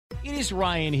It is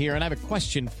Ryan here, and I have a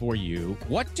question for you.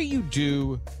 What do you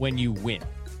do when you win?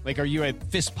 Like, are you a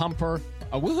fist pumper,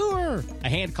 a woohooer, a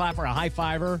hand clapper, a high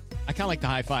fiver? I kind of like the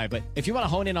high five, but if you want to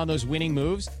hone in on those winning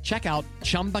moves, check out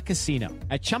Chumba Casino.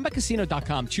 At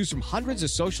ChumbaCasino.com, choose from hundreds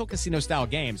of social casino-style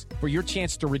games for your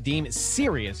chance to redeem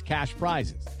serious cash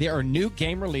prizes. There are new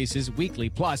game releases weekly,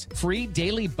 plus free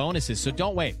daily bonuses. So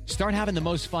don't wait. Start having the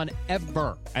most fun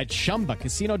ever at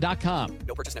ChumbaCasino.com.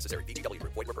 No purchase necessary. VGW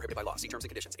Group. Void where prohibited by law. See terms and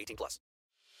conditions. 18+.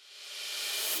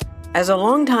 As a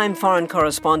longtime foreign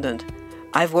correspondent,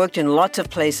 I've worked in lots of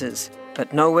places,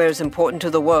 but nowhere as important to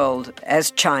the world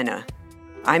as China.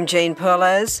 I'm Jane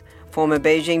Perlez, former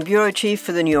Beijing bureau chief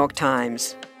for the New York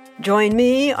Times. Join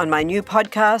me on my new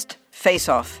podcast, Face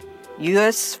Off,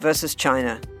 U.S. versus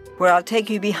China, where I'll take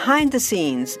you behind the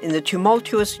scenes in the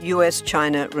tumultuous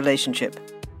U.S.-China relationship.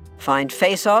 Find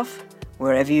Face Off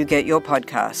wherever you get your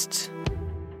podcasts.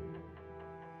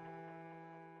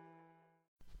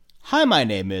 Hi, my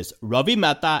name is Ravi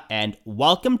Mehta, and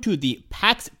welcome to the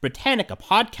Pax Britannica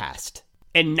podcast.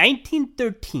 In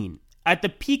 1913, at the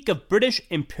peak of British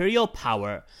imperial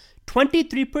power,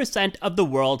 23% of the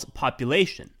world's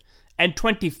population and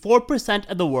 24%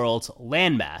 of the world's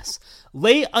landmass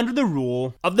lay under the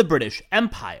rule of the British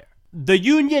Empire. The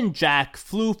Union Jack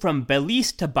flew from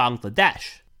Belize to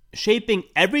Bangladesh, shaping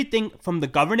everything from the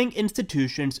governing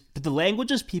institutions to the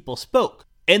languages people spoke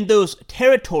in those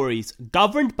territories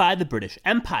governed by the British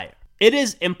Empire. It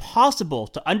is impossible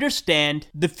to understand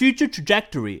the future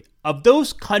trajectory of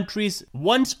those countries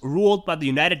once ruled by the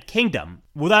United Kingdom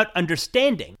without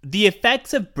understanding the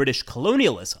effects of British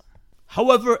colonialism.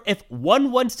 However, if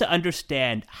one wants to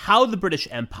understand how the British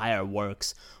Empire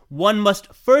works, one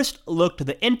must first look to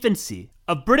the infancy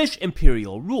of British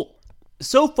imperial rule.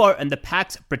 So far in the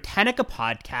Pax Britannica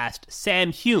podcast,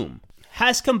 Sam Hume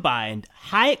has combined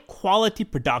high-quality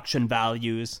production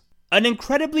values, an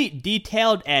incredibly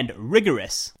detailed and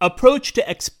rigorous approach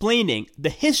to explaining the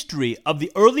history of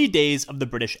the early days of the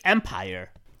British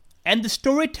Empire, and the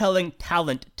storytelling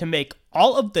talent to make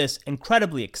all of this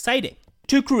incredibly exciting,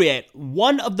 to create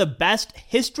one of the best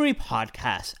history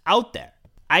podcasts out there.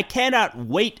 I cannot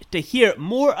wait to hear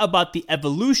more about the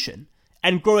evolution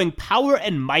and growing power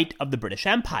and might of the British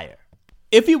Empire.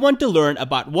 If you want to learn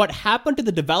about what happened to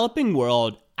the developing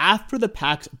world after the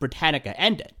Pax Britannica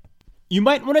ended, you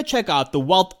might want to check out the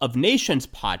Wealth of Nations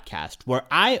podcast, where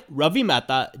I, Ravi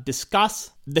Mehta,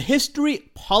 discuss the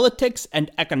history, politics, and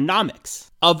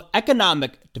economics of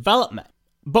economic development.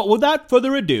 But without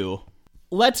further ado,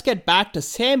 let's get back to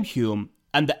Sam Hume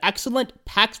and the excellent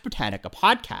Pax Britannica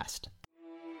podcast.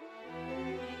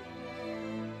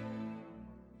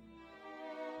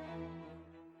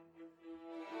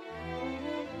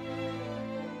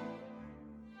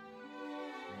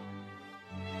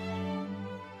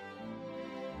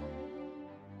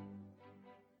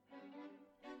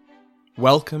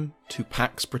 Welcome to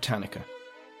Pax Britannica.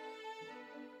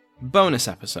 Bonus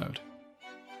episode: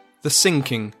 The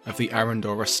Sinking of the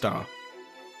Arandora Star.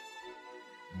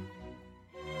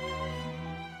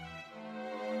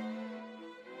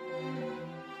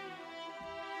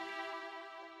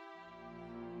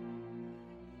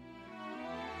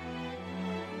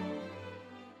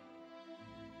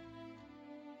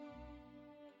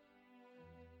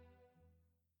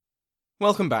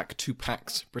 Welcome back to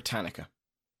Pax Britannica.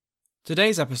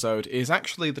 Today's episode is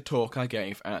actually the talk I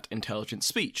gave at Intelligent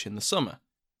Speech in the summer.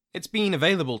 It's been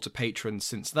available to patrons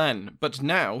since then, but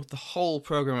now the whole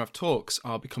programme of talks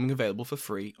are becoming available for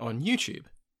free on YouTube.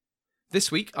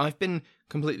 This week I've been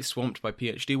completely swamped by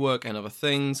PhD work and other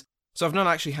things, so I've not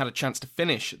actually had a chance to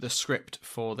finish the script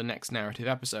for the next narrative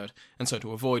episode, and so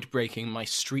to avoid breaking my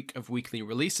streak of weekly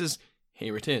releases,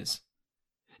 here it is.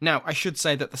 Now, I should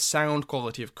say that the sound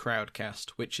quality of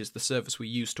Crowdcast, which is the service we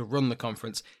use to run the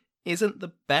conference, isn't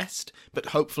the best, but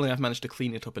hopefully I've managed to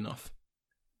clean it up enough.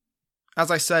 As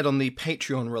I said on the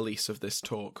Patreon release of this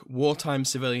talk, wartime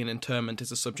civilian internment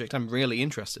is a subject I'm really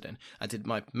interested in. I did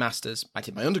my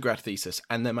undergrad thesis,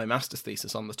 and then my master's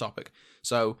thesis on the topic.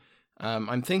 So,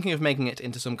 I'm thinking of making it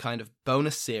into some kind of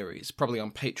bonus series, probably on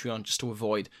Patreon, just to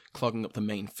avoid clogging up the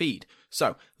main feed.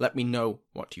 So, let me know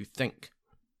what you think.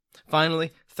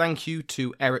 Finally, thank you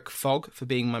to Eric Fogg for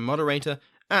being my moderator,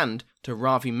 and to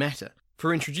Ravi Mehta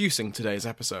for introducing today's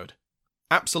episode.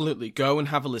 Absolutely go and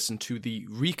have a listen to the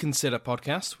Reconsider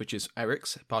podcast, which is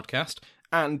Eric's podcast,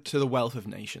 and to the Wealth of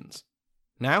Nations.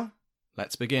 Now,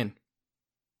 let's begin.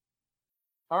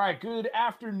 All right, good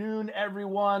afternoon,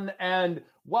 everyone, and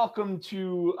welcome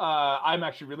to. I'm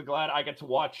actually really glad I get to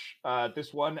watch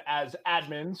this one as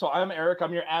admin. So I'm Eric.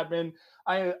 I'm your admin.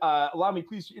 Allow me,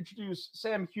 please, to introduce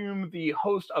Sam Hume, the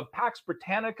host of Pax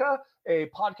Britannica, a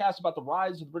podcast about the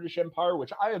rise of the British Empire,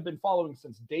 which I have been following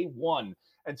since day one.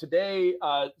 And today,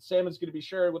 Sam is going to be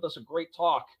sharing with us a great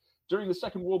talk. During the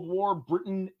Second World War,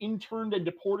 Britain interned and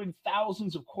deported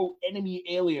thousands of, quote, enemy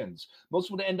aliens. Most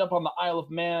would end up on the Isle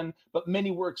of Man, but many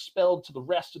were expelled to the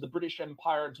rest of the British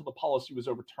Empire until the policy was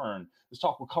overturned. This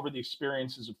talk will cover the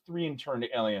experiences of 3 interned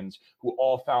aliens who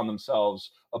all found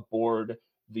themselves aboard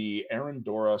the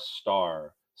Arandora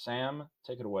Star. Sam,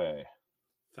 take it away.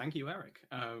 Thank you, Eric,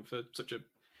 for such an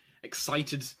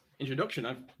excited introduction.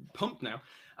 I'm pumped now.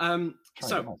 Trying to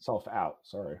get myself out.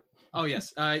 Sorry. Oh,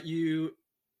 yes.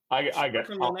 I got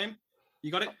from your name.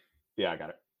 You got it? Yeah, I got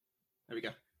it. There we go.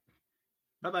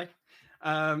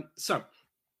 Bye-bye. So,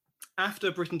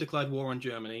 after Britain declared war on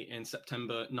Germany in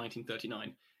September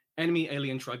 1939, enemy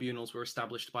alien tribunals were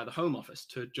established by the Home Office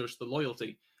to judge the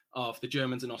loyalty of the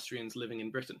Germans and Austrians living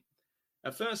in Britain.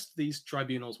 At first, these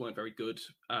tribunals weren't very good,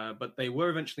 but they were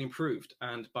eventually improved,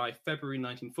 and by February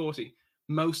 1940,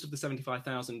 most of the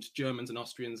 75,000 Germans and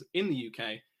Austrians in the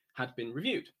UK had been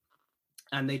reviewed,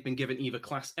 and they'd been given either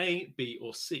Class A, B,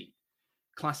 or C.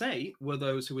 Class A were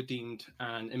those who were deemed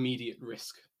an immediate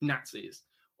risk, Nazis,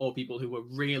 or people who were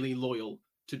really loyal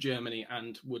to Germany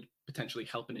and would potentially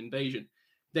help an invasion.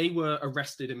 They were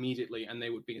arrested immediately and they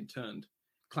would be interned.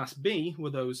 Class B were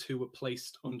those who were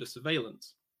placed under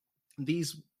surveillance.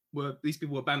 These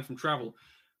people were banned from travel,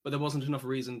 but there wasn't enough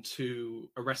reason to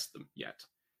arrest them yet.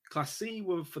 Class C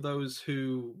were for those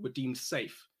who were deemed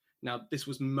safe. Now, this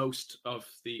was most of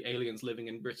the aliens living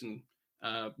in Britain,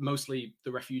 mostly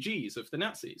the refugees of the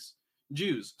Nazis,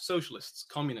 Jews, socialists,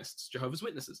 communists, Jehovah's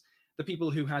Witnesses, the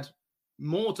people who had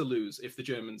more to lose if the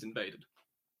Germans invaded.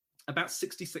 About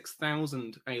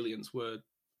 66,000 aliens were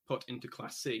put into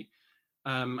Class C.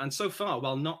 And so far,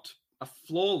 while not a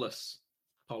flawless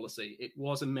policy, it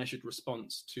was a measured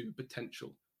response to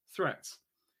potential threats.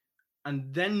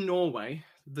 And then Norway,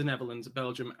 the Netherlands,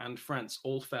 Belgium, and France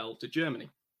all fell to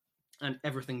Germany. And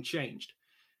everything changed.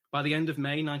 By the end of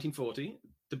May 1940,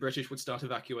 the British would start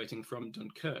evacuating from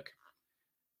Dunkirk.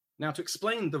 Now, to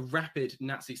explain the rapid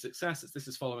Nazi successes, this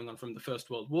is following on from the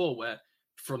First World War, where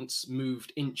fronts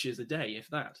moved inches a day, if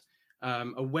that.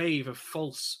 A wave of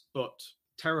false but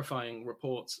terrifying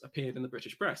reports appeared in the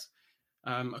British press.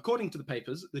 According to the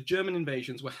papers, the German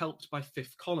invasions were helped by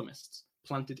fifth columnists,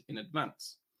 planted in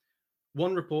advance.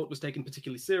 One report was taken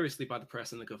particularly seriously by the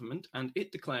press and the government, and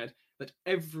it declared that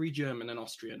every German and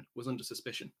Austrian was under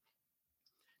suspicion.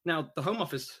 Now, the Home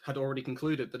Office had already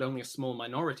concluded that only a small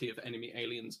minority of enemy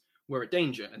aliens were a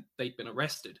danger, and they'd been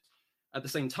arrested. At the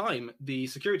same time, the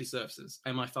security services,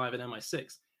 MI5 and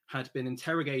MI6, had been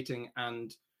interrogating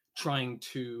and trying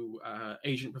to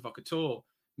agent provocateur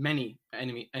many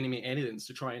enemy aliens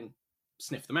to try and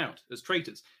sniff them out as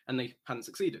traitors, and they hadn't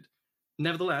succeeded.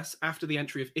 Nevertheless, after the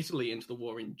entry of Italy into the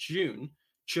war in June,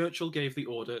 Churchill gave the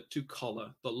order to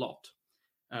collar the lot.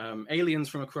 Aliens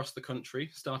from across the country,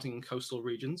 starting in coastal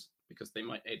regions, because they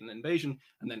might aid an invasion,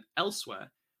 and then elsewhere,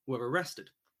 were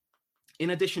arrested.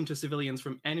 In addition to civilians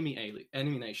from enemy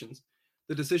nations,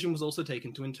 the decision was also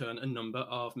taken to intern a number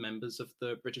of members of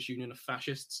the British Union of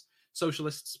Fascists,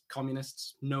 socialists,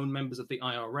 communists, known members of the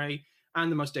IRA,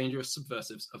 and the most dangerous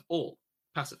subversives of all,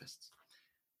 pacifists.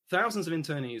 Thousands of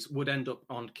internees would end up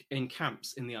in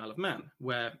camps in the Isle of Man,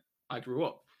 where I grew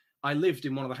up. I lived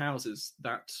in one of the houses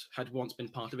that had once been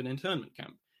part of an internment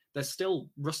camp. There's still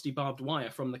rusty barbed wire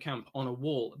from the camp on a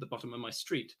wall at the bottom of my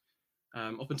street.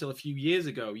 Up until a few years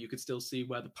ago, you could still see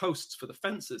where the posts for the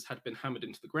fences had been hammered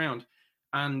into the ground.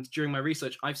 And during my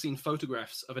research, I've seen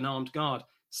photographs of an armed guard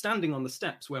standing on the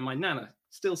steps where my nana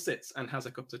still sits and has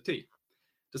a cup of tea.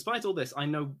 Despite all this, I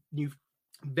knew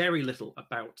very little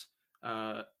about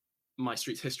my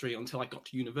street's history until I got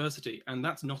to university, and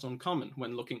that's not uncommon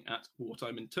when looking at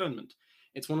wartime internment.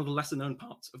 It's one of the lesser-known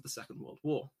parts of the Second World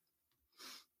War.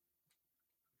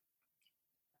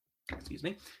 Excuse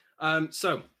me.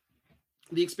 So,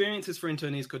 the experiences for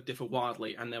internees could differ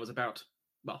wildly, and there was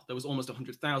almost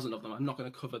 100,000 of them. I'm not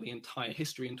going to cover the entire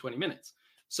history in 20 minutes.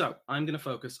 So, I'm going to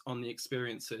focus on the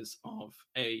experiences of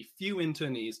a few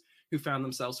internees who found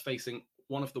themselves facing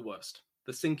one of the worst,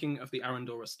 the sinking of the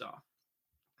Arandora Star.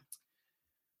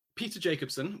 Peter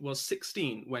Jacobson was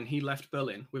 16 when he left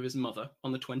Berlin with his mother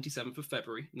on the 27th of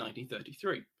February,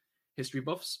 1933. History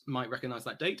buffs might recognize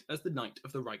that date as the night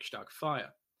of the Reichstag fire.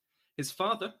 His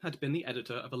father had been the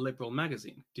editor of a liberal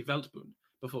magazine, Die Weltbund,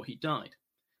 before he died.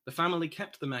 The family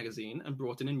kept the magazine and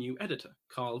brought in a new editor,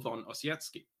 Karl von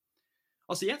Ossietzky.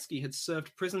 Ossietzky had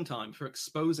served prison time for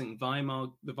exposing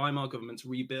the Weimar government's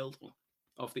rebuild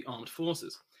of the armed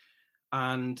forces,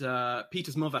 and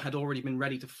Peter's mother had already been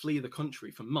ready to flee the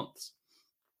country for months.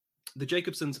 The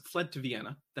Jacobsons fled to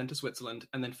Vienna, then to Switzerland,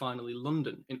 and then finally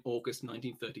London in August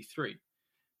 1933.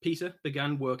 Peter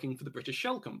began working for the British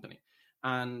Shell Company,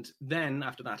 and then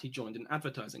after that he joined an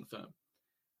advertising firm.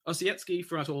 Ossietzky,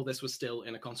 throughout all this, was still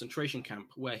in a concentration camp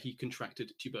where he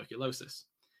contracted tuberculosis.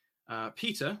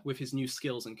 Peter, with his new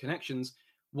skills and connections,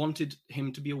 wanted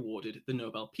him to be awarded the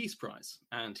Nobel Peace Prize,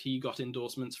 and he got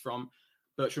endorsements from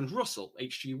Bertrand Russell,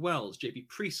 H.G. Wells, J.B.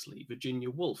 Priestley, Virginia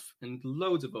Woolf, and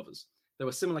loads of others. There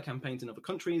were similar campaigns in other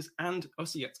countries, and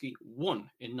Ossietzky won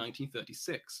in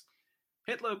 1936.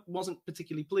 Hitler wasn't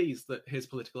particularly pleased that his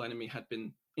political enemy had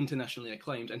been internationally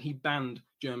acclaimed, and he banned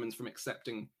Germans from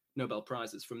accepting Nobel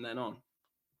Prizes from then on.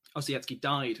 Ossietzky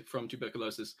died from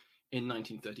tuberculosis in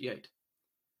 1938.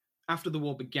 After the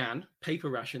war began, paper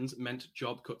rations meant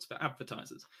job cuts for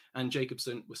advertisers, and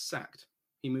Jacobson was sacked.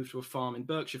 He moved to a farm in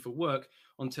Berkshire for work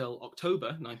until October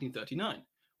 1939,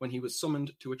 when he was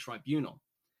summoned to a tribunal.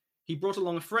 He brought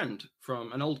along a friend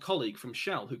from an old colleague from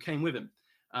Shell who came with him,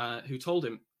 who told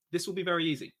him, "This will be very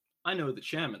easy. I know the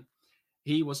chairman."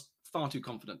 He was far too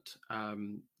confident.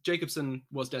 Jacobson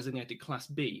was designated Class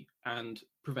B and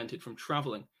prevented from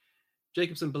traveling.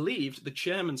 Jacobson believed the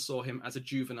chairman saw him as a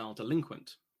juvenile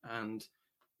delinquent, and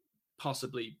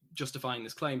possibly justifying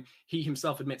this claim, he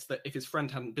himself admits that if his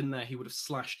friend hadn't been there, he would have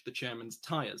slashed the chairman's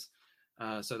tires.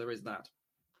 So there is that.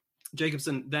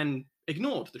 Jacobson then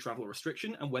ignored the travel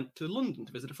restriction and went to London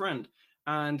to visit a friend,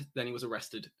 and then he was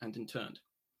arrested and interned.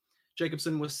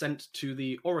 Jacobson was sent to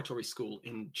the Oratory School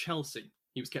in Chelsea.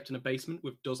 He was kept in a basement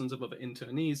with dozens of other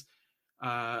internees,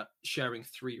 sharing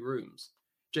 3 rooms.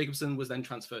 Jacobson was then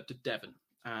transferred to Devon,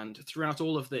 and throughout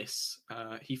all of this,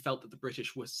 he felt that the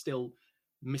British were still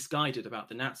misguided about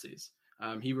the Nazis.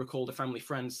 He recalled a family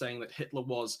friend saying that Hitler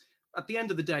was, at the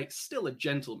end of the day, still a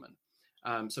gentleman.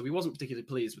 So he wasn't particularly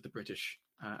pleased with the British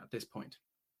at this point.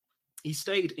 He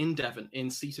stayed in Devon in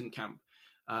Seaton Camp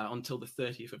until the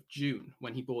 30th of June,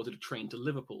 when he boarded a train to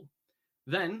Liverpool.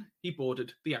 Then he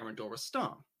boarded the Arandora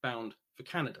Star, bound for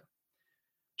Canada.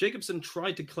 Jacobson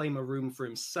tried to claim a room for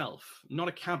himself, not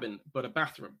a cabin, but a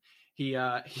bathroom. He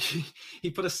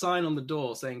put a sign on the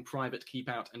door saying "Private, keep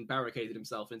out," and barricaded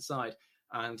himself inside,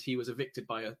 and he was evicted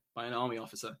by an army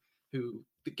officer who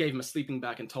gave him a sleeping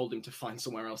bag and told him to find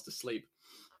somewhere else to sleep.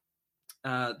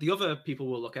 The other people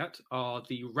we'll look at are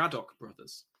the Radok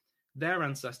brothers. Their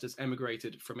ancestors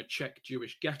emigrated from a Czech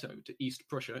Jewish ghetto to East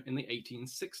Prussia in the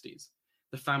 1860s.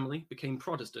 The family became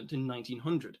Protestant in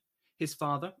 1900. His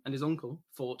father and his uncle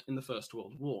fought in the First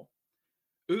World War.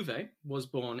 Uwe was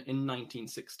born in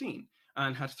 1916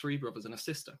 and had 3 brothers and a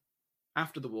sister.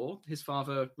 After the war, his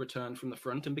father returned from the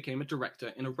front and became a director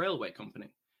in a railway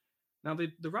company. Now,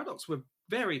 the Radoks were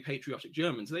very patriotic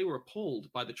Germans. They were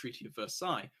appalled by the Treaty of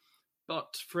Versailles,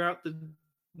 but throughout the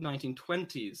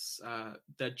 1920s,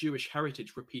 their Jewish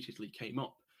heritage repeatedly came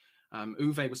up.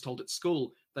 Uwe was told at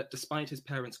school that despite his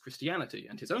parents' Christianity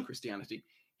and his own Christianity,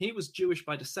 he was Jewish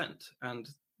by descent,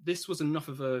 and this was enough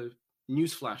of a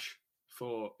newsflash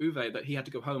for Uwe that he had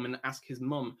to go home and ask his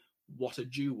mum what a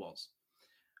Jew was.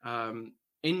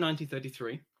 In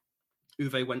 1933,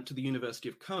 Uwe went to the University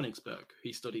of Königsberg.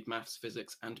 He studied maths,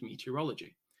 physics, and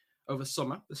meteorology. Over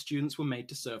summer, the students were made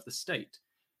to serve the state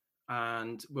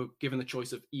and were given the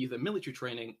choice of either military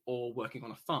training or working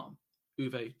on a farm.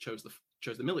 Uwe chose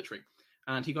the military,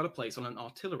 and he got a place on an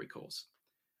artillery course.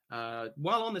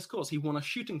 While on this course, he won a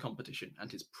shooting competition, and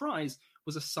his prize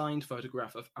was a signed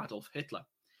photograph of Adolf Hitler.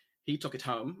 He took it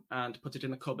home and put it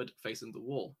in a cupboard facing the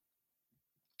wall.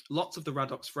 Lots of the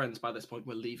Radok's friends by this point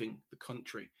were leaving the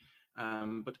country,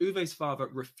 but Uwe's father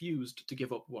refused to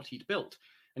give up what he'd built,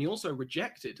 and he also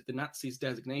rejected the Nazis'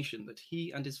 designation that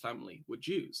he and his family were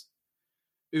Jews.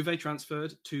 Uwe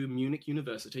transferred to Munich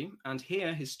University, and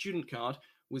here his student card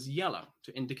was yellow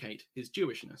to indicate his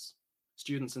Jewishness.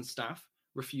 Students and staff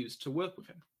refused to work with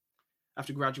him.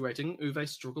 After graduating, Uwe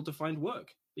struggled to find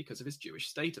work because of his Jewish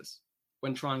status.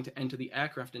 When trying to enter the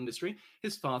aircraft industry,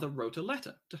 his father wrote a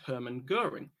letter to Hermann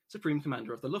Goering, Supreme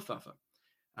Commander of the Luftwaffe.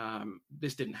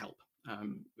 This didn't help.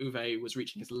 Uwe was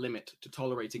reaching his limit to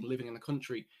tolerating living in a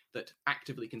country that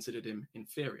actively considered him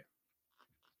inferior.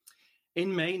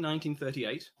 In May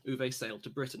 1938, Uwe sailed to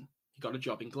Britain. He got a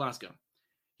job in Glasgow.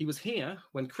 He was here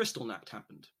when Kristallnacht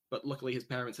happened, but luckily his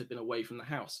parents had been away from the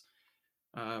house.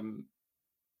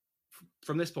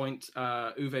 From this point,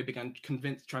 Uwe began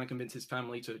trying to convince his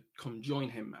family to come join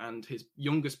him, and his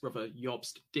youngest brother,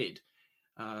 Jobst, did.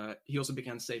 He also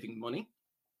began saving money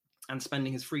and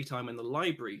spending his free time in the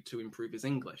library to improve his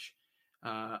English.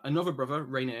 Another brother,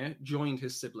 Rainier, joined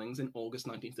his siblings in August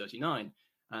 1939,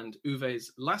 and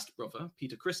Uwe's last brother,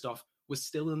 Peter Christoph, was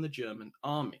still in the German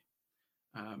army,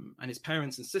 and his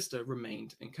parents and sister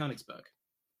remained in Königsberg.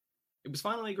 It was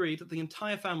finally agreed that the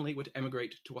entire family would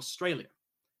emigrate to Australia.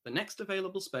 The next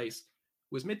available space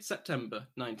was mid-September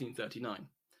 1939.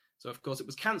 So, of course, it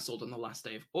was cancelled on the last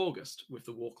day of August with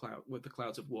the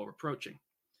clouds of war approaching.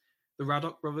 The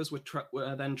Radok brothers would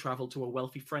then travel to a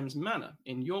wealthy friend's manor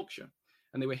in Yorkshire,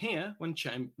 and they were here when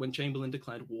Chamberlain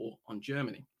declared war on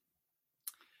Germany.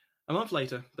 A month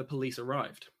later, the police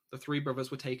arrived. The three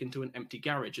brothers were taken to an empty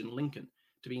garage in Lincoln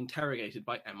to be interrogated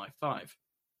by MI5.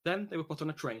 Then they were put on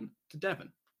a train to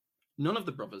Devon. None of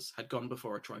the brothers had gone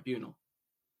before a tribunal.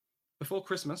 Before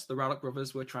Christmas, the Radok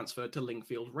brothers were transferred to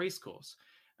Lingfield Racecourse,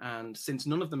 and since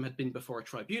none of them had been before a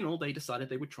tribunal, they decided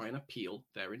they would try and appeal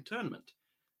their internment.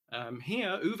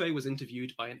 Here, Uwe was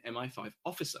interviewed by an MI5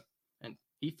 officer, and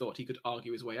he thought he could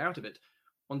argue his way out of it,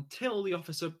 until the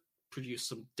officer produced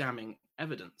some damning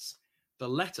evidence. The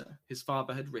letter his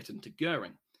father had written to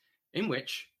Goering, in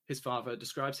which his father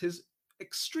describes his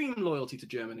extreme loyalty to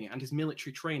Germany and his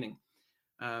military training.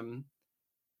 Uwe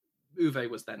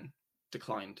was then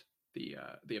declined the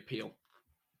appeal.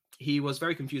 He was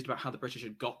very confused about how the British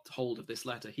had got hold of this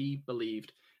letter. He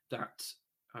believed that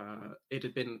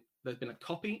there'd been a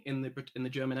copy in the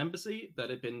German embassy that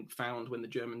had been found when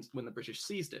the British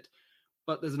seized it.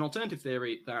 But there's an alternative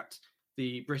theory that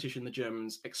the British and the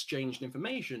Germans exchanged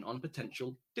information on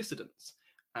potential dissidents,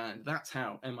 and that's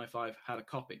how MI5 had a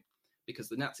copy, because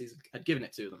the Nazis had given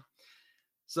it to them.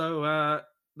 So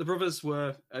the brothers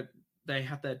they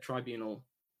had their tribunal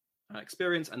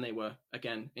experience, and they were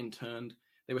again interned.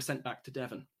 They were sent back to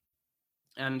Devon,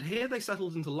 and here they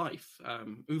settled into life.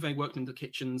 Uwe worked in the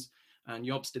kitchens and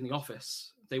Jobst in the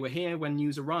office. They were here when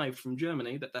news arrived from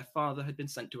Germany that their father had been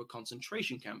sent to a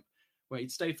concentration camp, where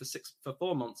he'd stayed for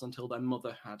 4 months until their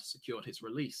mother had secured his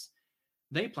release.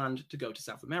 They planned to go to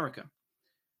South America.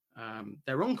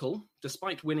 Their uncle,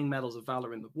 despite winning medals of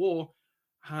valor in the war,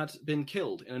 had been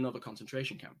killed in another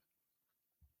concentration camp.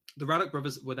 The Radok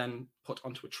brothers were then put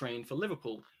onto a train for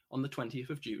Liverpool on the 20th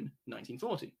of June,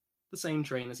 1940, the same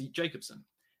train as Jacobson.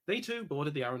 They too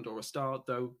boarded the Arandora Star,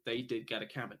 though they did get a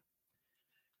cabin.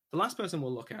 The last person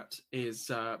we'll look at is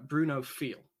Bruno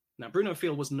Fehl. Now, Bruno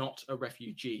Fehl was not a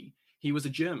refugee. He was a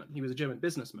German. He was a German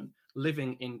businessman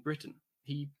living in Britain.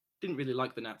 He didn't really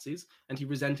like the Nazis, and he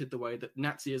resented the way that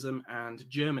Nazism and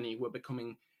Germany were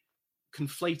becoming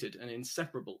conflated and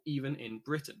inseparable, even in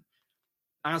Britain.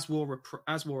 As war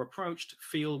approached,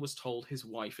 Fehl was told his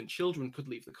wife and children could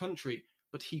leave the country,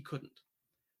 but he couldn't.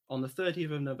 On the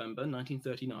 30th of November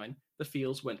 1939, the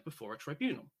Fehls went before a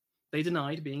tribunal. They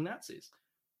denied being Nazis,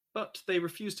 but they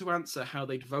refused to answer how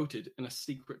they'd voted in a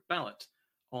secret ballot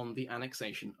on the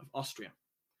annexation of Austria.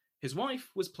 His wife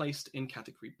was placed in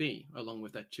Category B, along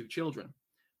with their 2 children,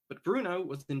 but Bruno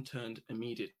was interned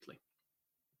immediately.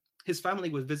 His family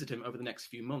would visit him over the next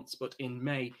few months, but in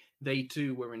May, they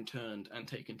too were interned and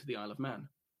taken to the Isle of Man.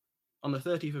 On the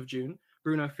 30th of June,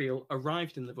 Bruno Fehl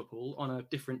arrived in Liverpool on a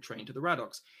different train to the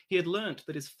Radoks. He had learnt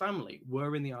that his family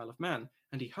were in the Isle of Man,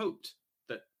 and he hoped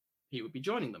that he would be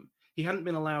joining them. He hadn't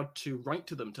been allowed to write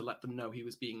to them to let them know he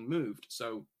was being moved,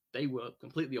 so they were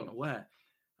completely unaware.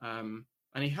 And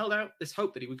he held out this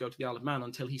hope that he would go to the Isle of Man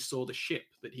until he saw the ship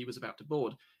that he was about to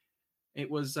board. It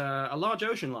was a large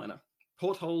ocean liner.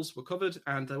 Portholes were covered,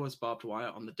 and there was barbed wire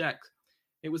on the deck.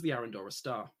 It was the Arandora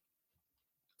Star.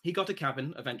 He got a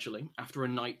cabin eventually, after a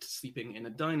night sleeping in a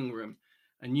dining room.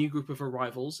 A new group of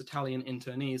arrivals, Italian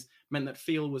internees, meant that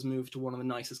Fehl was moved to one of the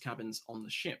nicest cabins on the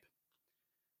ship.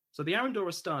 So the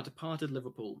Arandora Star departed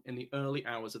Liverpool in the early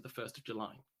hours of the 1st of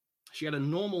July. She had a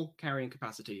normal carrying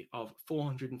capacity of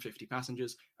 450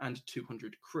 passengers and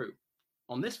 200 crew.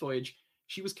 On this voyage,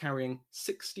 she was carrying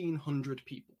 1,600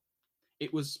 people.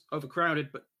 It was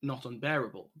overcrowded, but not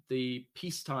unbearable. The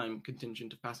peacetime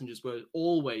contingent of passengers were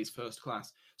always first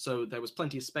class, so there was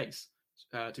plenty of space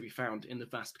to be found in the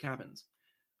vast cabins.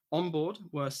 On board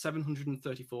were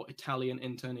 734 Italian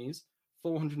internees,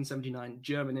 479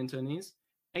 German internees,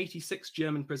 86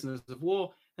 German prisoners of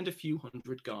war, and a few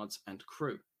hundred guards and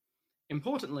crew.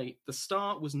 Importantly, the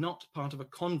Star was not part of a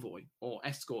convoy or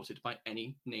escorted by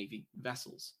any Navy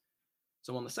vessels.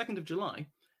 So on the 2nd of July,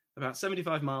 about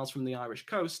 75 miles from the Irish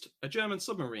coast, a German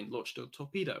submarine launched a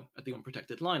torpedo at the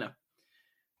unprotected liner.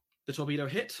 The torpedo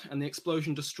hit, and the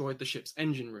explosion destroyed the ship's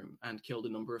engine room and killed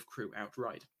a number of crew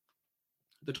outright.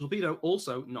 The torpedo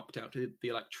also knocked out the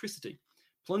electricity,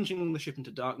 plunging the ship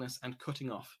into darkness and cutting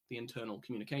off the internal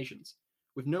communications.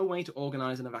 With no way to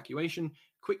organise an evacuation,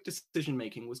 quick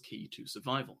decision-making was key to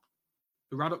survival.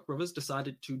 The Raddock brothers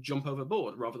decided to jump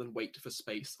overboard rather than wait for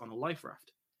space on a life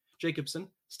raft. Jacobson,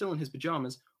 still in his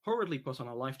pyjamas, hurriedly put on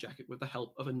a life jacket with the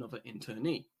help of another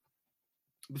internee,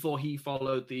 before he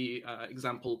followed the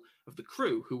example of the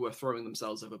crew, who were throwing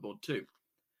themselves overboard too.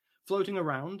 Floating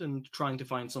around and trying to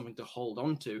find something to hold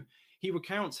on to, he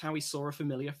recounts how he saw a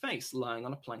familiar face lying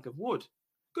on a plank of wood.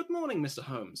 "Good morning, Mr.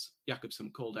 Holmes,"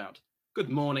 Jacobson called out. "Good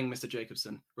morning, Mr.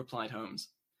 Jacobson," replied Holmes.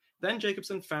 Then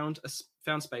Jacobson found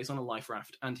space on a life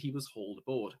raft, and he was hauled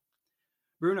aboard.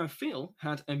 Bruno Fiel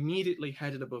had immediately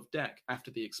headed above deck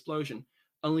after the explosion,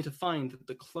 only to find that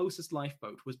the closest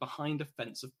lifeboat was behind a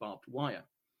fence of barbed wire.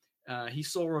 He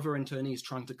saw other internees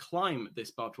trying to climb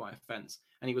this barbed wire fence,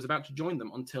 and he was about to join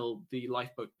them until the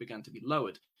lifeboat began to be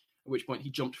lowered, at which point he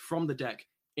jumped from the deck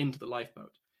into the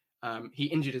lifeboat. He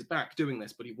injured his back doing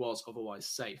this, but he was otherwise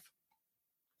safe.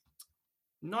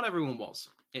 Not everyone was.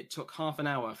 It took half an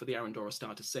hour for the Arandora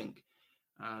Star to sink.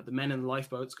 The men in the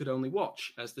lifeboats could only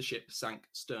watch as the ship sank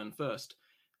stern first.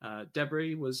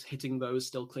 Debris was hitting those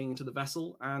still clinging to the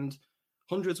vessel, and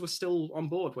hundreds were still on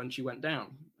board when she went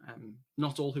down.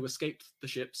 Not all who escaped the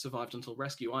ship survived until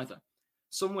rescue either.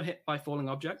 Some were hit by falling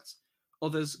objects.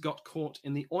 Others got caught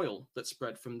in the oil that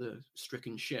spread from the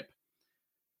stricken ship.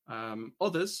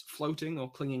 Others, floating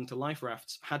or clinging to life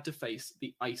rafts, had to face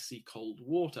the icy cold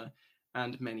water,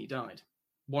 and many died.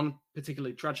 One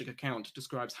particularly tragic account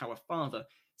describes how a father,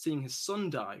 seeing his son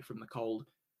die from the cold,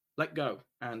 let go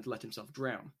and let himself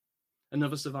drown.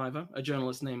 Another survivor, a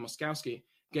journalist named Moskowski,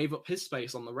 gave up his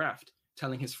space on the raft,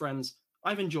 telling his friends,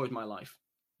 "I've enjoyed my life.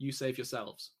 You save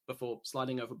yourselves," before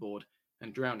sliding overboard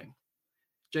and drowning.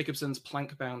 Jacobson's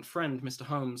plank-bound friend, Mr.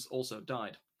 Holmes, also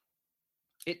died.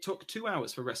 It took 2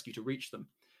 hours for rescue to reach them.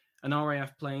 An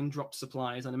RAF plane dropped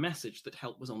supplies and a message that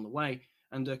help was on the way,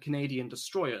 and a Canadian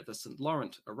destroyer, the St.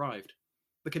 Laurent, arrived.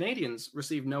 The Canadians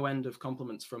received no end of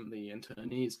compliments from the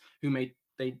internees, who made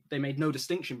no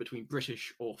distinction between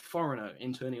British or foreigner,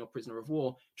 internee or prisoner of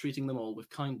war, treating them all with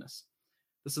kindness.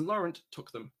 The St. Laurent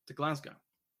took them to Glasgow.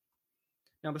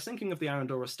 Now, the sinking of the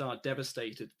Arandora Star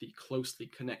devastated the closely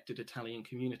connected Italian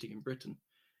community in Britain.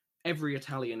 Every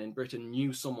Italian in Britain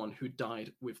knew someone who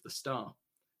died with the star.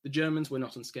 The Germans were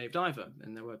not unscathed either,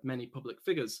 and there were many public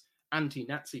figures,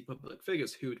 anti-Nazi public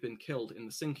figures, who had been killed in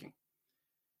the sinking.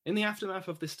 In the aftermath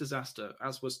of this disaster,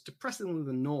 as was depressingly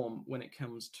the norm when it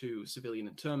comes to civilian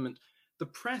internment, the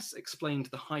press explained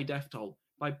the high death toll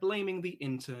by blaming the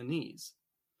internees.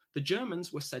 The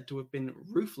Germans were said to have been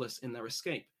ruthless in their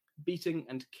escape, beating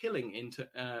and killing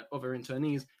other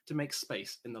internees to make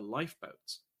space in the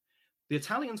lifeboats. The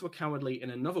Italians were cowardly in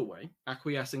another way,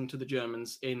 acquiescing to the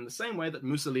Germans in the same way that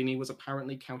Mussolini was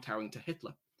apparently kowtowing to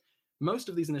Hitler. Most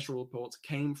of these initial reports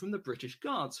came from the British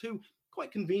Guards, who,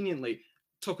 quite conveniently,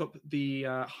 took up the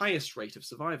highest rate of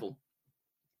survival.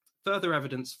 Further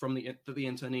evidence that the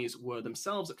internees were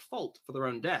themselves at fault for their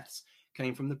own deaths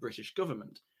came from the British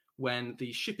government, when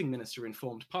the shipping minister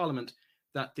informed Parliament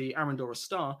that the Arandora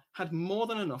Star had more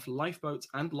than enough lifeboats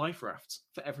and life rafts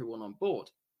for everyone on board.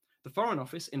 The Foreign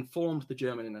Office informed the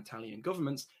German and Italian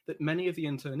governments that many of the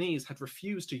internees had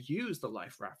refused to use the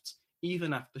life rafts,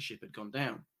 even after the ship had gone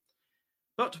down.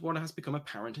 But what has become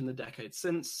apparent in the decades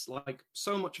since, like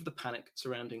so much of the panic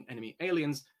surrounding enemy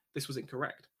aliens, this was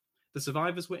incorrect. The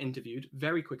survivors were interviewed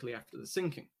very quickly after the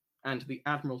sinking, and the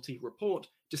Admiralty report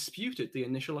disputed the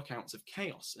initial accounts of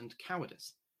chaos and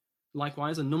cowardice.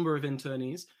 Likewise, a number of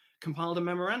internees compiled a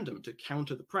memorandum to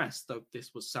counter the press, though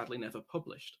this was sadly never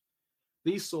published.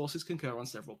 These sources concur on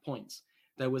several points.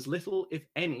 There was little, if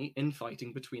any,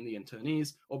 infighting between the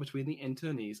internees or between the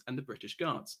internees and the British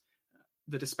Guards.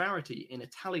 The disparity in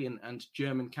Italian and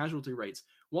German casualty rates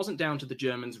wasn't down to the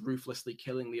Germans ruthlessly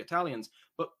killing the Italians,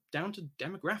 but down to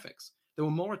demographics. There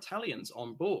were more Italians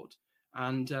on board,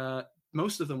 and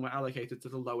most of them were allocated to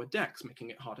the lower decks,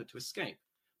 making it harder to escape.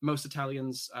 Most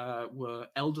Italians were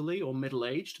elderly or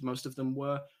middle-aged. Most of them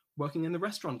were working in the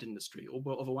restaurant industry or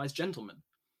were otherwise gentlemen.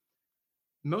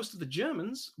 Most of the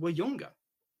Germans were younger,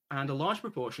 and a large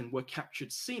proportion were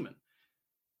captured seamen.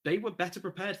 They were better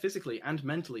prepared physically and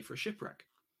mentally for a shipwreck.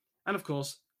 And of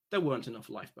course, there weren't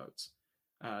enough lifeboats,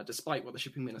 despite what the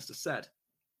shipping minister said.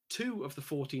 2 of the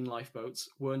 14 lifeboats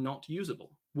were not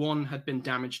usable. One had been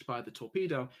damaged by the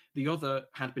torpedo, the other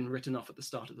had been written off at the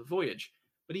start of the voyage.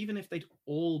 But even if they'd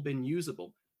all been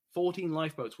usable, 14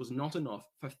 lifeboats was not enough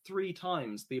for 3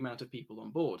 times the amount of people on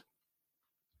board.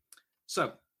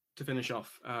 So, to finish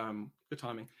off, good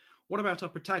timing, what about our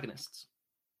protagonists?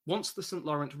 Once the St.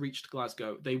 Laurent reached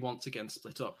Glasgow, they once again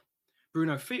split up.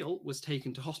 Bruno Fiel was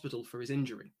taken to hospital for his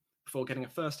injury. before getting a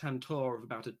first-hand tour of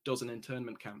about a dozen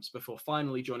internment camps before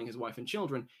finally joining his wife and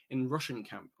children in Russian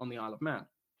camp on the Isle of Man.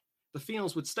 The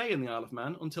Fields would stay in the Isle of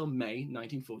Man until May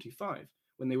 1945,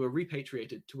 when they were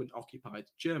repatriated to an occupied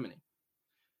Germany.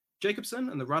 Jacobson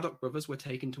and the Radok brothers were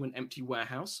taken to an empty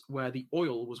warehouse where the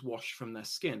oil was washed from their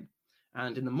skin,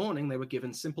 and in the morning they were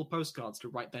given simple postcards to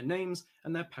write their names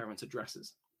and their parents'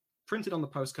 addresses. Printed on the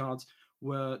postcards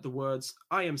were the words,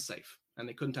 "I am safe," and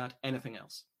they couldn't add anything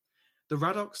else. The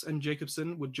Radoks and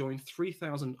Jacobson would join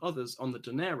 3,000 others on the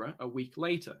Donera a week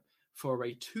later for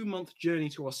a 2-month journey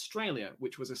to Australia,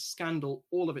 which was a scandal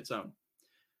all of its own.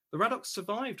 The Radoks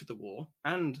survived the war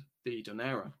and the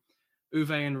Donera.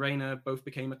 Uwe and Rayner both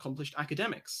became accomplished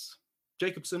academics.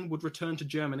 Jacobson would return to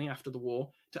Germany after the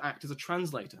war to act as a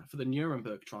translator for the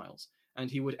Nuremberg trials,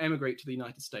 and he would emigrate to the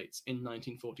United States in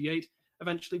 1948,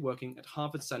 eventually working at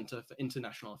Harvard Center for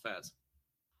International Affairs.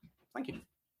 Thank you.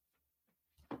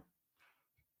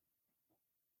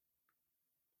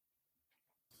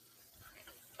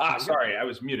 Sorry, I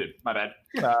was muted. My bad.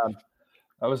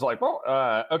 I was like, well,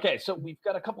 okay, so we've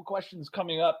got a couple questions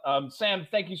coming up. Sam,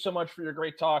 thank you so much for your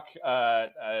great talk.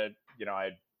 I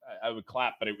would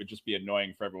clap, but it would just be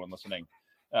annoying for everyone listening.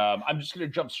 I'm just going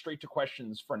to jump straight to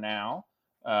questions for now.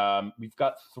 We've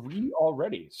got 3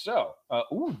 already. So,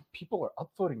 people are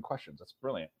upvoting questions. That's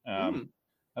brilliant.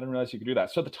 I didn't realize you could do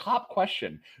that. So the top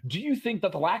question, do you think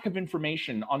that the lack of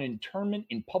information on internment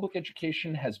in public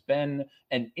education has been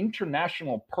an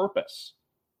international purpose?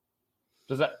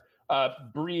 Does that,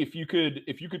 Bree, if you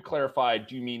could clarify,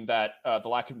 do you mean that the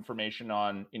lack of information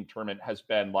on internment has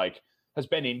been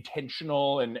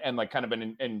intentional and like kind of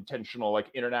an intentional like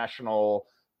international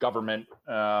government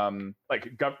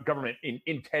government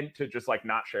intent to just like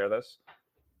not share this?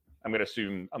 I'm gonna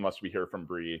assume, unless we hear from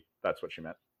Bree, that's what she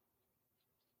meant.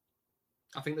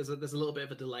 I think there's a little bit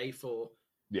of a delay for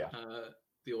the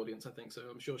audience, I think, so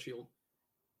I'm sure she'll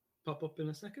pop up in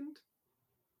a second.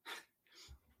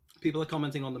 People are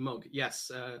commenting on the mug.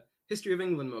 Yes, History of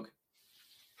England mug.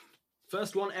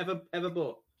 First one ever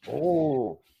bought.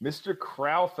 Oh, Mr.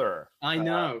 Crowther. I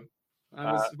know.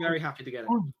 I was very happy to get it.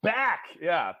 Back.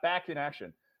 Yeah, back in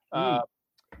action. In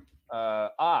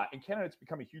Canada, it's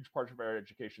become a huge part of our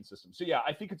education system. So yeah,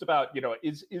 I think it's about,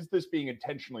 is this being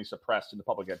intentionally suppressed in the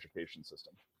public education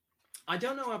system? I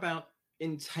don't know about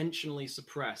intentionally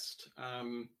suppressed.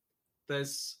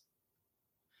 This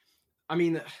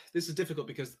is difficult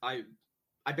because I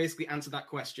basically answered that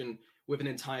question with an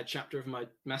entire chapter of my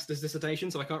master's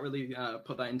dissertation, so I can't really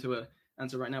put that into an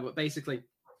answer right now. But basically,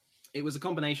 it was a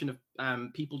combination of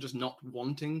people just not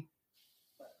wanting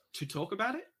to talk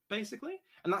about it, basically.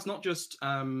 And that's not just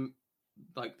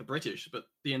like the British, but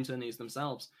the internees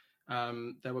themselves.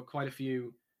 There were quite a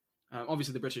few.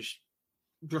 Obviously, the British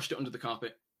brushed it under the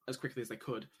carpet as quickly as they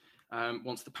could.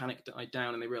 Once the panic died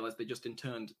down and they realized they just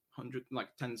interned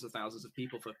tens of thousands of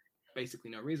people for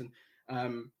basically no reason.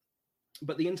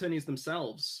 But the internees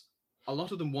themselves, a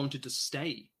lot of them wanted to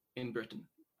stay in Britain.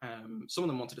 Some of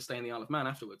them wanted to stay in the Isle of Man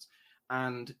afterwards.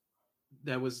 And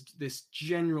there was this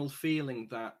general feeling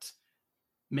that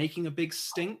making a big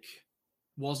stink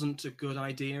wasn't a good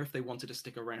idea if they wanted to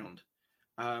stick around,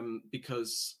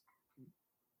 because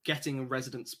getting a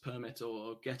residence permit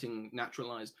or getting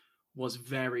naturalized was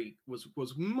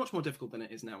much more difficult than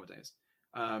it is nowadays.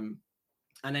 And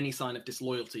any sign of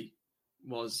disloyalty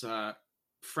was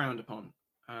frowned upon.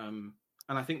 And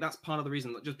I think that's part of the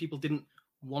reason that just people didn't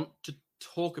want to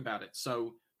talk about it.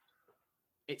 So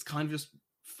it's kind of just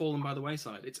fallen by the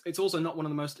wayside. It's also not one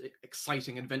of the most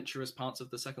exciting, adventurous parts of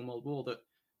the Second World War that,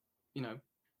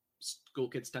 school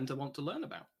kids tend to want to learn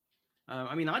about.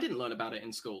 I didn't learn about it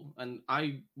in school, and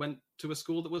I went to a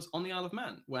school that was on the Isle of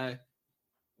Man, where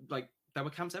there were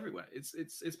camps everywhere.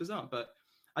 It's bizarre, but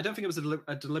I don't think it was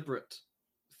a deliberate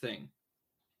thing.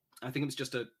 I think it was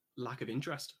just a lack of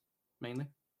interest, mainly.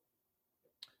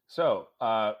 So,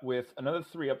 with another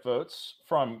 3 upvotes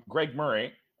from Gregory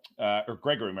Murray,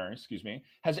 excuse me,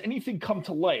 has anything come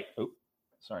to light? Oh,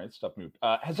 sorry, that stuff moved.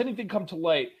 Has anything come to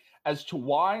light as to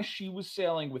why she was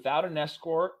sailing without an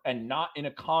escort and not in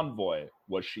a convoy?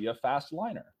 Was she a fast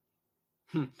liner?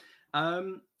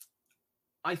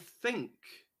 I think,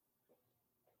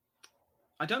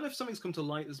 I don't know if something's come to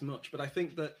light as much, but I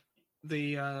think that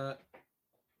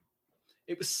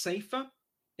it was safer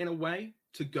in a way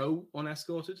to go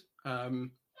unescorted,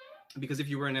 because if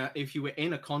you were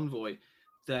in a convoy,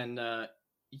 then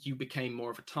you became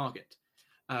more of a target.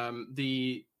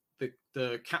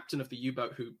 The captain of the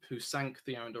U-boat who sank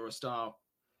the Arandora Star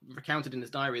recounted in his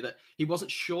diary that he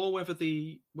wasn't sure whether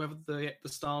the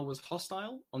star was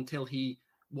hostile until he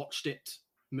watched it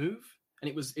move, and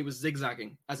it was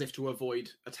zigzagging as if to avoid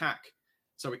attack.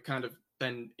 So it kind of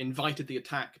then invited the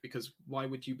attack, because why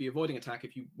would you be avoiding attack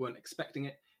if you weren't expecting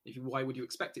it? Why would you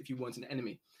expect it if you weren't an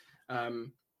enemy?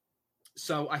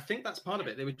 So I think that's part of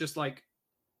it. They were just like,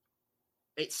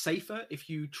 it's safer if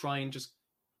you try and just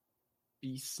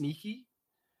be sneaky.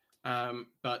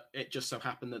 But it just so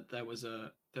happened that there was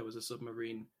a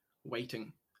submarine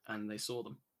waiting, and they saw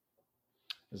them.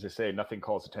 As they say, nothing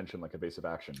calls attention like evasive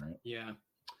action, right? Yeah.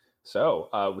 So,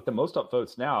 with the most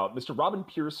upvotes now, Mr. Robin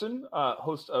Pearson,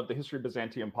 host of the History of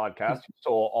Byzantium podcast, who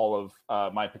stole all of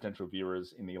my potential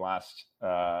viewers in the last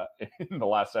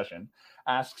session,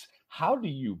 asks, "How do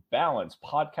you balance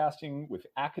podcasting with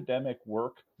academic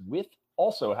work with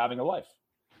also having a life?"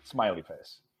 Smiley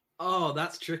face. Oh,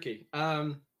 that's tricky.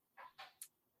 I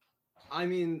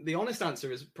mean, the honest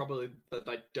answer is probably that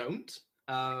I don't.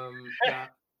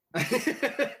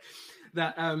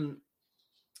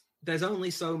 There's only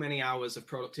so many hours of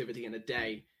productivity in a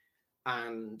day,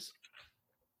 and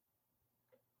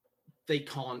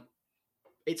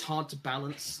it's hard to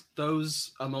balance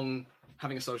those among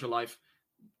having a social life,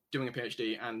 doing a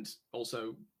PhD, and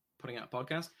also putting out a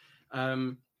podcast.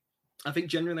 I think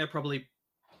generally I probably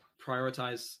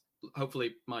prioritize,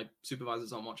 hopefully my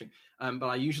supervisors aren't watching, but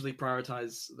I usually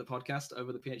prioritize the podcast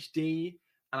over the PhD.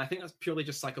 And I think that's purely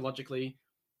just psychologically,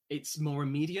 it's more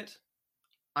immediate.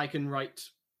 I can write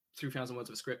 3,000 words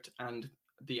of a script and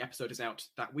the episode is out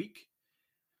that week.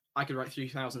 I could write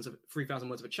 3,000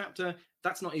 words of a chapter.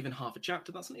 That's not even half a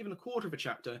chapter. That's not even a quarter of a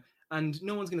chapter. And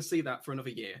no one's going to see that for another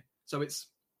year. So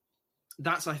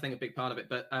that's, I think, a big part of it.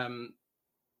 But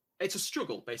it's a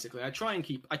struggle, basically. I try and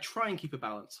keep a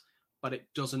balance, but it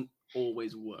doesn't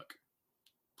always work.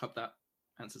 Hope that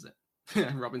answers it.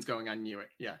 Robin's going, I knew it.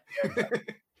 Yeah.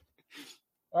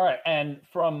 All right. And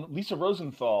from Lisa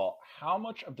Rosenthal, how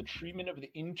much of the treatment of the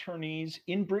internees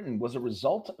in Britain was a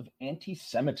result of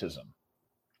anti-Semitism?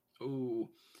 Ooh.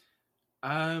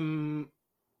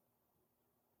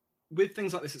 With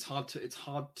things like this, it's hard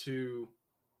to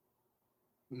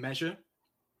measure.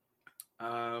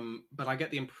 But I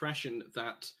get the impression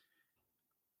that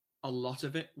a lot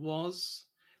of it was.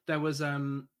 There was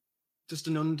just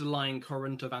an underlying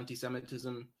current of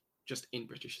anti-Semitism just in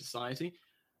British society.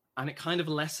 And it kind of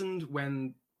lessened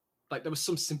when, like, there was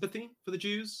some sympathy for the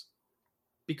Jews,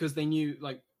 because they knew,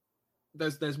 like,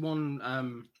 there's one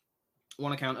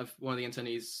account of one of the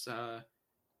internees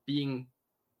being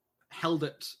held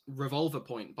at revolver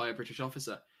point by a British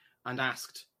officer and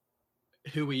asked,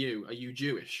 "Who are you? Are you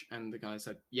Jewish?" And the guy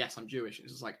said, "Yes, I'm Jewish." And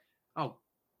it was like, oh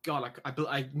God,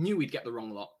 I knew we'd get the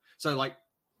wrong lot. So, like,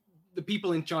 the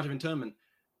people in charge of internment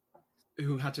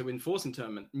who had to enforce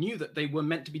internment knew that they were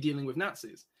meant to be dealing with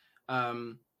Nazis.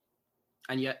 And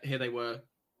yet here they were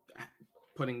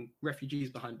putting refugees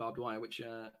behind barbed wire, which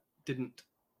didn't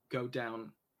go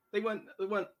down. They weren't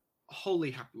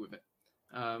wholly happy with it.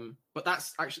 But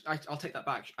that's actually, I'll take that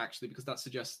back, actually, because that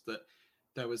suggests that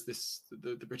there was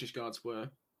the British Guards were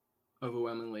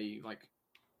overwhelmingly, like,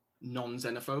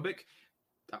 non-xenophobic.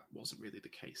 That wasn't really the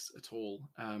case at all.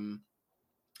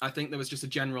 I think there was just a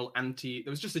general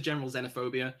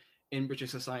xenophobia in British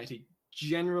society.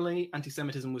 Generally,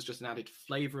 anti-Semitism was just an added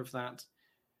flavor of that.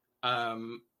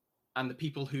 And the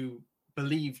people who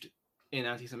believed in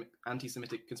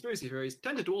anti-Semitic conspiracy theories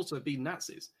tended to also be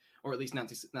Nazis, or at least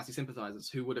Nazi sympathizers,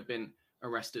 who would have been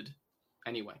arrested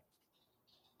anyway.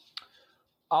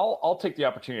 I'll take the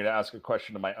opportunity to ask a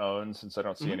question of my own, since I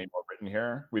don't see any more written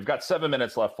here. We've got 7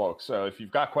 minutes left, folks. So if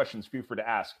you've got questions, feel free to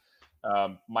ask.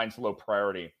 Mine's low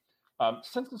priority.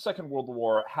 Since the Second World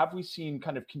War, have we seen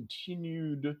kind of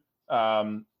continued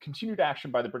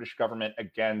action by the British government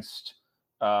against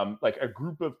like a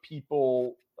group of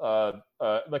people, of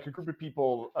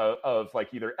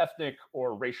like either ethnic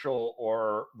or racial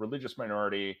or religious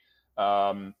minority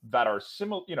that are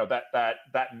similar,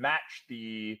 that match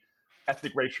the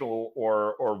ethnic, racial,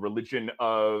 or religion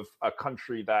of a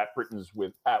country that Britain's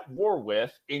at war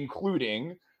with,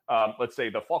 including, let's say,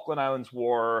 the Falkland Islands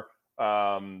War,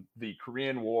 the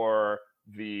Korean War,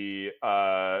 the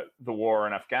war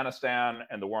in Afghanistan,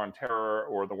 and the war on terror,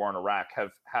 or the war in Iraq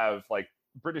have like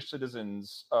British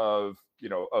citizens of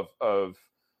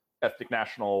ethnic,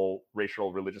 national,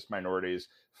 racial, religious minorities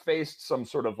faced some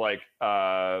sort of like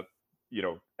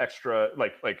extra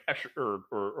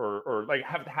or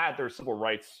have had their civil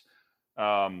rights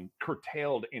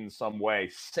curtailed in some way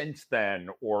since then,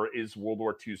 or is World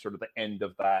War II sort of the end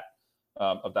of that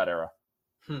era?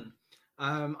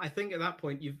 I think at that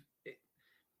point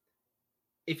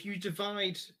if you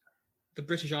divide the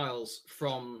British Isles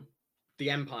from the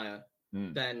Empire,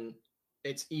 then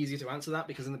it's easy to answer that,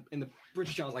 because in the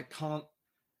British Isles,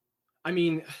 I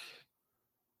mean,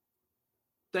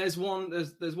 there's one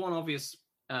obvious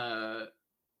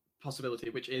possibility,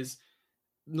 which is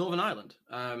Northern Ireland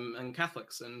and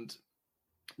Catholics and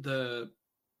the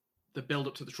build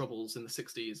up to the Troubles in the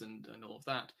 60s and all of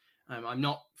that. I'm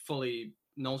not fully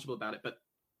knowledgeable about it, but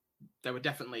there were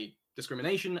definitely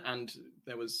discrimination, and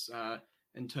there was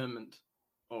internment,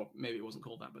 or maybe it wasn't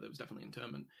called that, but there was definitely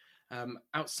internment.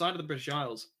 Outside of the British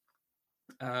Isles,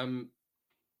 there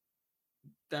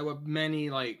were many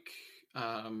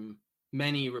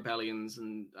many rebellions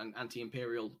and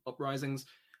anti-imperial uprisings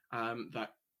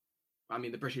that, I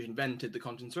mean, the British invented the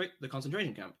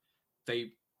concentration camp.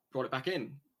 They brought it back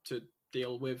in to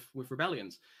deal with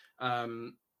rebellions.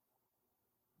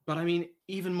 But I mean,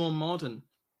 even more modern,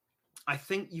 I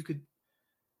think you could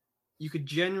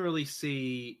generally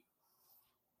see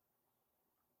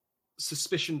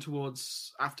suspicion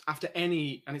towards after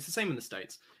any, and it's the same in the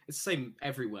States, it's the same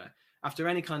everywhere. After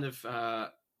any kind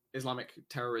of Islamic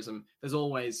terrorism, there's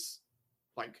always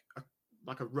like a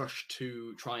rush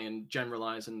to try and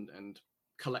generalize and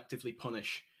collectively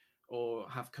punish or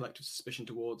have collective suspicion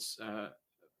towards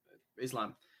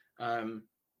Islam.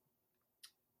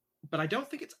 But I don't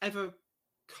think it's ever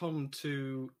come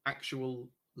to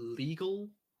actual legal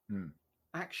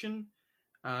action.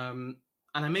 And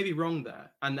I may be wrong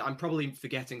there. And I'm probably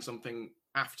forgetting something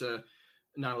after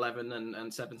 9/11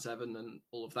 and 7/7 and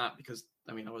all of that, because,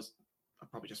 I mean, I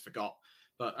probably just forgot.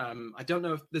 But I don't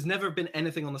know if there's never been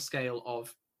anything on the scale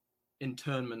of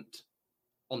internment,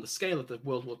 on the scale of the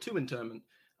World War II internment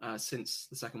since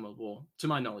the Second World War, to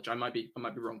my knowledge. I might be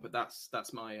wrong, but that's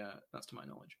to my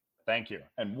knowledge. Thank you.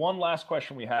 And one last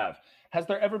question we have. Has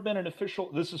there ever been an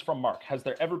official, this is from Mark, has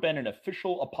there ever been an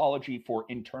official apology for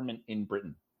internment in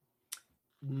Britain?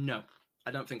 No,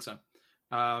 I don't think so.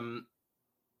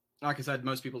 Like I said,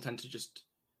 most people tend to just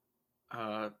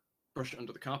brush it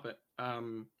under the carpet.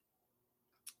 And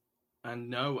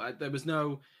no, there was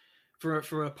no,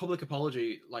 for a public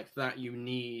apology like that, you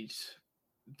need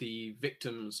the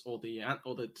victims or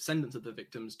the descendants of the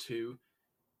victims to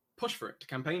push for it, to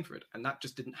campaign for it, and that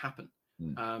just didn't happen.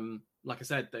 Like I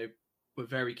said, they were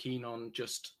very keen on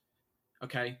just,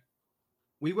 okay,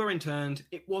 we were interned.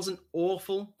 It wasn't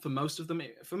awful for most of them.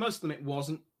 For most of them, it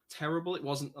wasn't terrible. It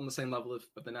wasn't on the same level of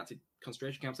the Nazi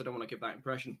concentration camps. I don't want to give that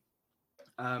impression.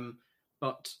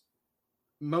 But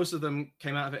most of them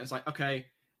came out of it and it's like, okay,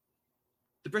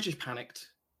 the British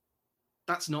panicked.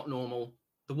 That's not normal.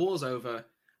 The war's over.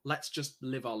 Let's just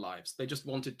live our lives. They just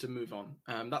wanted to move on.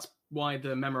 That's why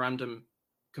the memorandum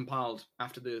compiled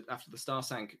after the Star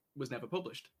sank was never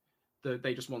published.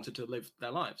 They just wanted to live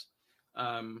their lives.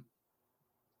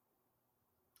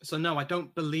 So no, I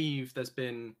don't believe there's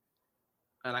been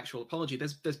an actual apology.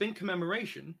 There's been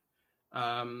commemoration.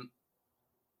 I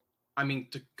mean,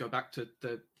 to go back to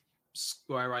the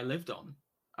square I lived on,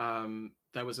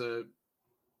 there was a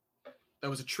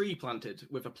tree planted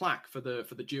with a plaque for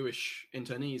the Jewish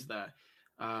internees there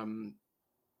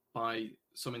by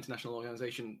some international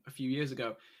organization a few years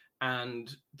ago,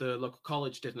 and the local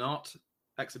college did an art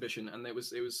exhibition, and it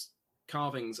was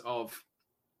carvings of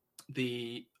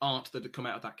the art that had come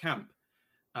out of that camp,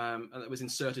 and that was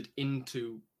inserted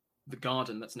into the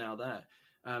garden that's now there.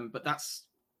 But that's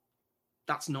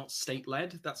not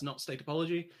state-led. That's not state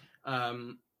apology.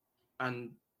 And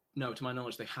no, to my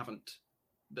knowledge, they haven't.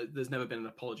 There's never been an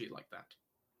apology like that.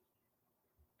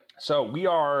 So we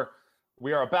are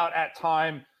about at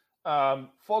time.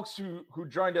 Folks who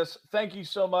joined us, thank you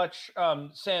so much.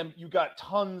 Sam, you got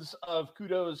tons of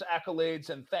kudos, accolades,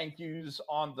 and thank yous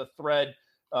on the thread.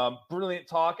 Brilliant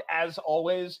talk, as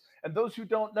always. And those who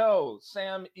don't know,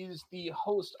 Sam is the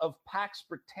host of Pax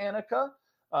Britannica,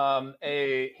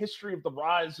 a history of the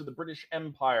rise of the British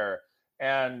Empire.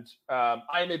 And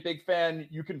I am a big fan.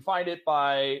 You can find it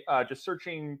by just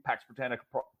searching Pax Britannica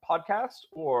podcast,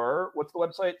 or what's the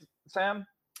website, Sam?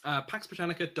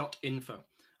 PaxBritannica.info.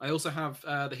 I also have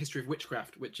the history of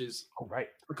witchcraft, which is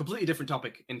a completely different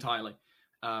topic entirely.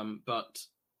 But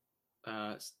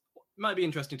it might be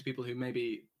interesting to people who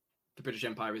maybe the British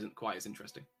Empire isn't quite as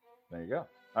interesting. There you go.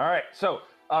 All right. So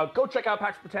go check out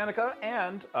Pax Britannica,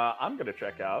 and I'm going to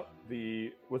check out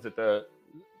the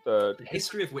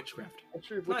History of Witchcraft.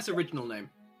 Nice original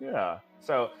name. Yeah.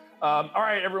 So, all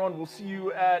right, everyone. We'll see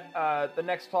you at the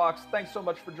next talks. Thanks so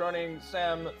much for joining,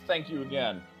 Sam. Thank you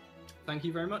again. Thank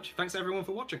you very much. Thanks everyone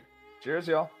for watching. Cheers,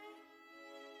 y'all.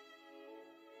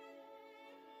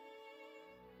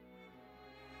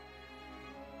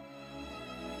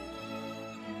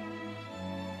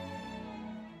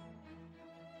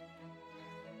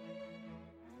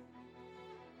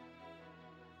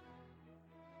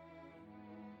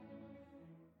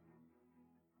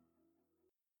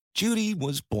 Judy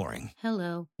was boring.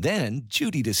 Hello. Then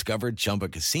Judy discovered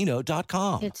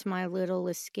ChumbaCasino.com. It's my little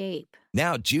escape.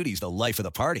 Now Judy's the life of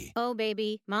the party. Oh,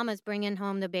 baby, mama's bringing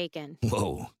home the bacon.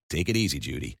 Whoa, take it easy,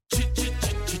 Judy.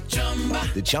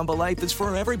 The Chumba life is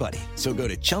for everybody. So go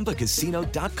to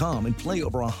ChumbaCasino.com and play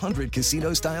over 100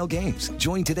 casino-style games.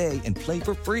 Join today and play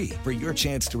for free for your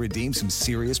chance to redeem some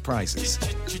serious prizes.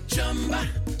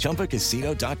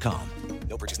 ChumbaCasino.com.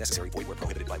 No purchase necessary. Void where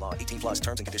prohibited by law. 18 plus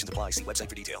terms and conditions apply. See website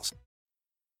for details.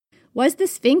 Was the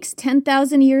Sphinx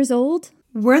 10,000 years old?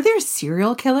 Were there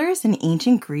serial killers in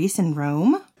ancient Greece and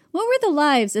Rome? What were the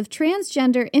lives of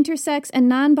transgender, intersex, and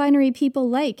non-binary people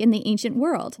like in the ancient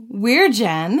world? We're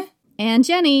Jen. And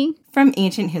Jenny. From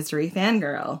Ancient History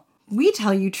Fangirl. We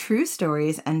tell you true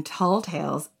stories and tall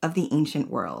tales of the ancient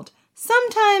world.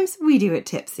 Sometimes we do it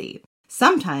tipsy.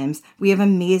 Sometimes we have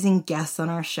amazing guests on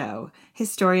our show.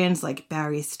 Historians like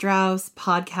Barry Strauss,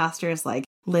 podcasters like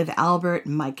Liv Albert,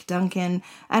 Mike Duncan,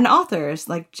 and authors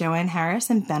like Joanne Harris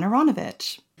and Ben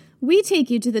Aronovich. We take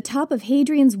you to the top of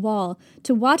Hadrian's Wall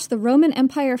to watch the Roman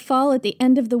Empire fall at the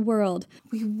end of the world.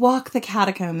 We walk the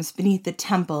catacombs beneath the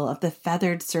Temple of the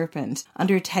Feathered Serpent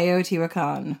under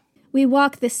Teotihuacan. We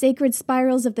walk the sacred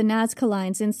spirals of the Nazca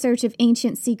Lines in search of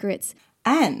ancient secrets.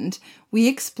 And we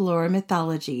explore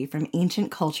mythology from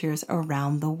ancient cultures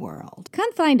around the world.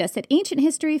 Come find us at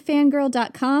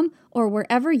ancienthistoryfangirl.com or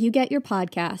wherever you get your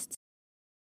podcasts.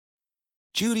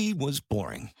 Judy was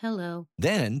boring. Hello.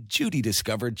 Then Judy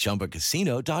discovered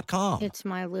ChumbaCasino.com. It's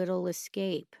my little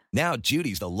escape. Now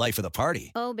Judy's the life of the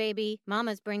party. Oh, baby,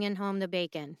 mama's bringing home the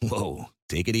bacon. Whoa,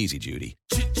 take it easy, Judy.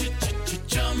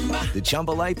 The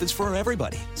Chumba life is for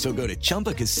everybody. So go to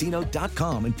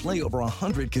ChumbaCasino.com and play over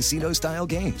 100 casino-style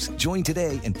games. Join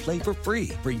today and play for free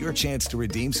for your chance to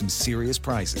redeem some serious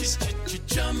prizes.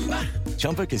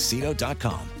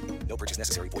 ChumbaCasino.com. No purchase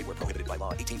necessary. Void where prohibited by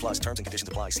law. 18 plus terms and conditions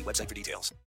apply. See website for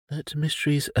details. Let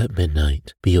Mysteries at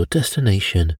Midnight be your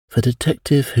destination for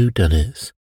detective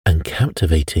whodunits and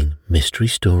captivating mystery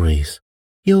stories.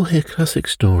 You'll hear classic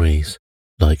stories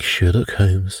like Sherlock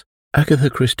Holmes, Agatha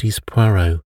Christie's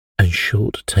Poirot, and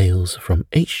short tales from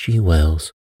H.G.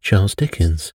 Wells, Charles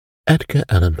Dickens, Edgar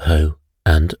Allan Poe,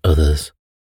 and others.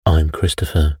 I'm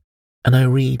Christopher, and I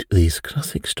read these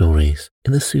classic stories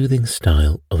in the soothing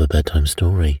style of a bedtime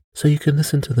story, so you can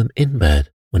listen to them in bed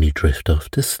when you drift off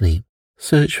to sleep.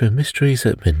 Search for Mysteries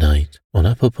at Midnight on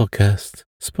Apple Podcasts,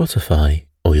 Spotify,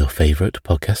 or your favourite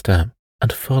podcast app,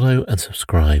 and follow and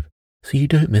subscribe so you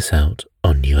don't miss out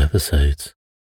on new episodes.